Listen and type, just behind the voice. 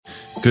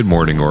Good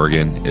morning,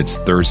 Oregon. It's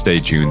Thursday,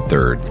 June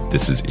 3rd.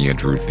 This is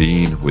Andrew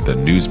Thien with a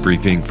news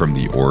briefing from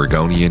the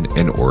Oregonian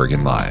and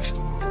Oregon Live.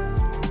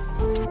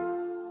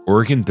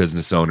 Oregon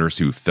business owners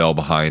who fell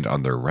behind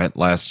on their rent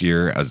last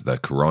year as the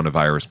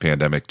coronavirus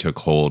pandemic took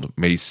hold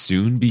may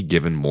soon be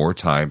given more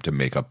time to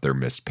make up their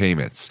missed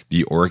payments.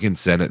 The Oregon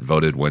Senate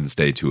voted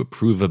Wednesday to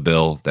approve a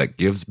bill that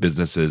gives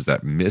businesses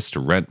that missed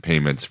rent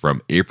payments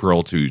from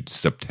April to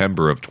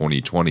September of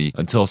 2020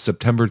 until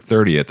September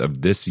 30th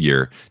of this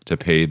year to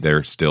pay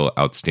their still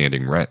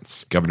outstanding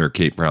rents. Governor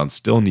Kate Brown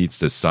still needs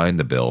to sign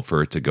the bill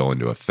for it to go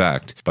into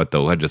effect, but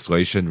the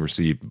legislation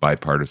received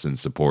bipartisan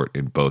support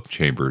in both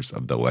chambers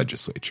of the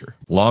legislature.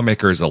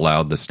 Lawmakers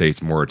allowed the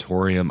state's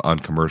moratorium on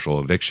commercial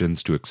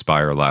evictions to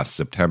expire last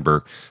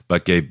September,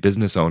 but gave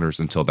business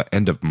owners until the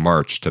end of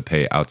March to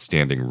pay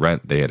outstanding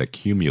rent they had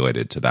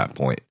accumulated to that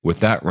point. With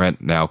that rent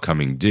now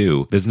coming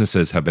due,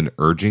 businesses have been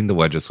urging the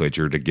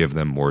legislature to give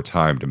them more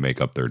time to make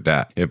up their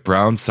debt. If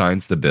Brown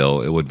signs the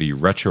bill, it would be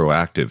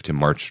retroactive to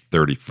March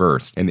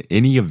 31st, and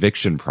any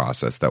eviction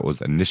process that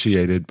was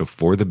initiated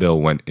before the bill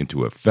went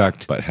into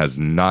effect but has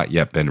not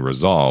yet been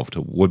resolved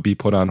would be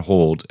put on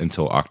hold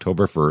until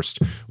October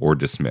 1st or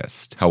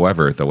dismissed.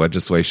 However, the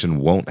legislation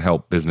won't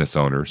help business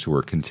owners who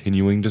are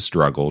continuing to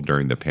struggle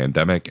during the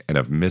pandemic and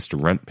have missed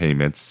rent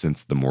payments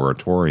since the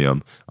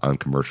moratorium on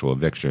commercial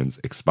evictions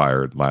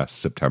expired last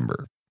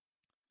September.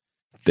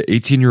 The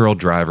 18-year-old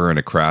driver in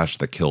a crash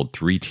that killed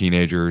 3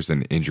 teenagers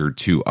and injured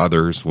 2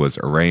 others was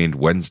arraigned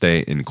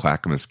Wednesday in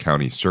Clackamas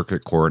County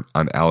Circuit Court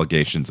on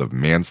allegations of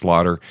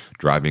manslaughter,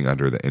 driving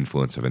under the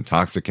influence of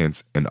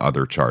intoxicants, and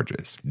other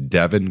charges.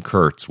 Devin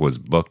Kurtz was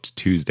booked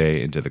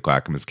Tuesday into the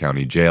Clackamas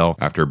County Jail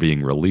after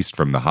being released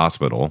from the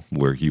hospital,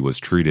 where he was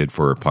treated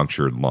for a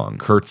punctured lung.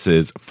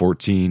 Kurtz's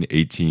 14,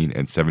 18,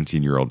 and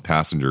 17-year-old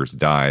passengers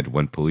died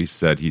when police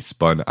said he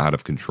spun out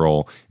of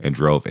control and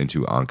drove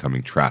into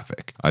oncoming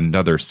traffic.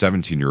 Another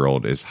 17-year-old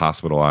is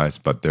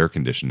hospitalized, but their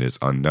condition is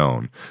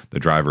unknown. The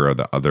driver of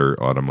the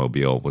other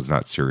automobile was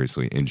not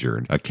seriously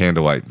injured. A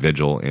candlelight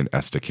vigil in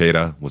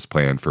Estacada was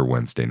planned for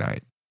Wednesday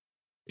night.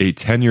 A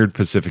tenured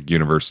Pacific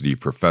University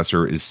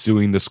professor is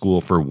suing the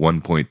school for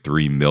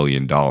 $1.3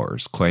 million,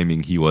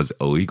 claiming he was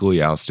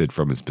illegally ousted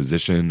from his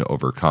position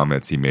over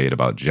comments he made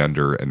about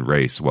gender and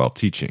race while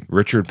teaching.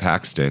 Richard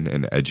Paxton,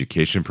 an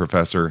education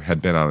professor,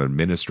 had been on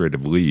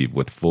administrative leave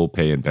with full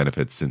pay and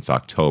benefits since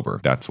October.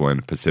 That's when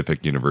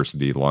Pacific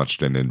University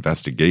launched an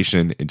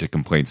investigation into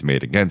complaints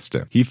made against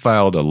him. He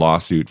filed a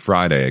lawsuit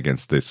Friday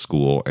against this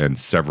school and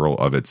several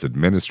of its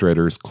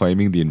administrators,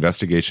 claiming the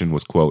investigation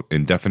was, quote,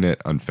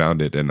 indefinite,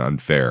 unfounded, and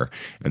unfair,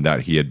 and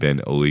that he had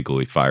been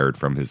illegally fired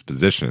from his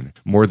position.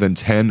 More than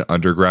 10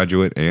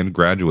 undergraduate and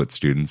graduate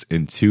students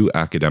in 2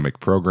 academic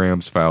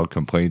programs filed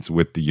complaints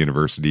with the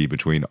university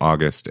between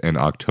August and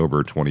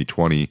October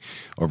 2020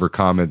 over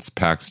comments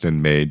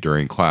Paxton made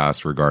during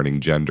class regarding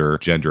gender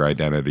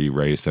identity,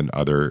 race, and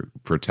other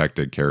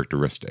protected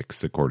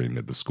characteristics, according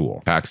to the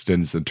school.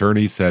 Paxton's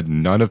attorney said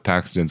none of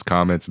Paxton's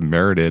comments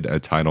merited a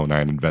Title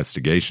IX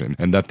investigation,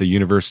 and that the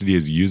university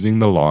is using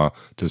the law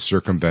to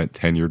circumvent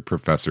tenured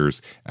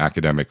professors'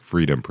 academic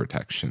freedom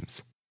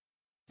protections.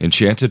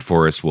 Enchanted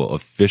Forest will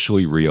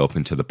officially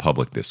reopen to the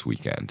public this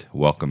weekend,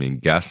 welcoming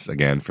guests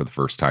again for the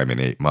first time in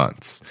 8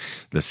 months.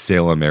 The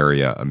Salem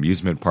Area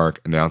Amusement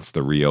Park announced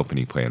the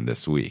reopening plan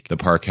this week. The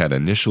park had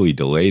initially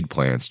delayed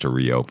plans to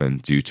reopen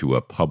due to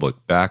a public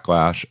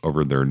backlash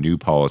over their new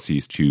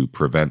policies to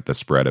prevent the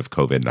spread of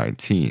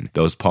COVID-19.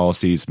 Those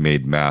policies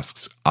made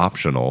masks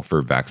optional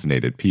for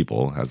vaccinated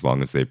people as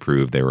long as they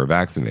proved they were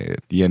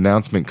vaccinated. The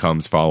announcement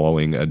comes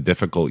following a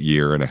difficult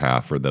year and a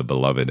half for the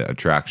beloved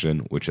attraction,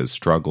 which has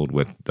struggled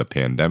with the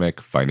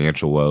pandemic,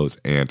 financial woes,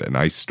 and an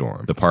ice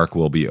storm. The park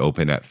will be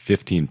open at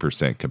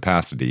 15%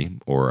 capacity,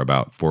 or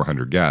about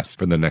 400 guests,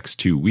 for the next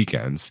 2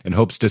 weekends, and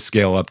hopes to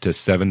scale up to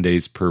 7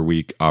 days per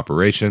week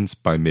operations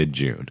by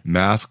mid-June.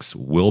 Masks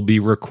will be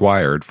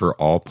required for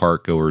all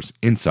park goers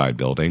inside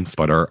buildings,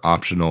 but are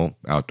optional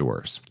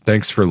outdoors.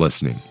 Thanks for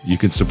listening. You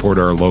can support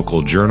our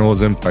local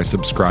journalism by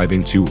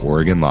subscribing to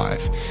Oregon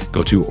Live.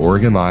 Go to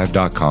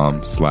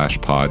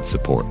OregonLive.com/pod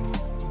support.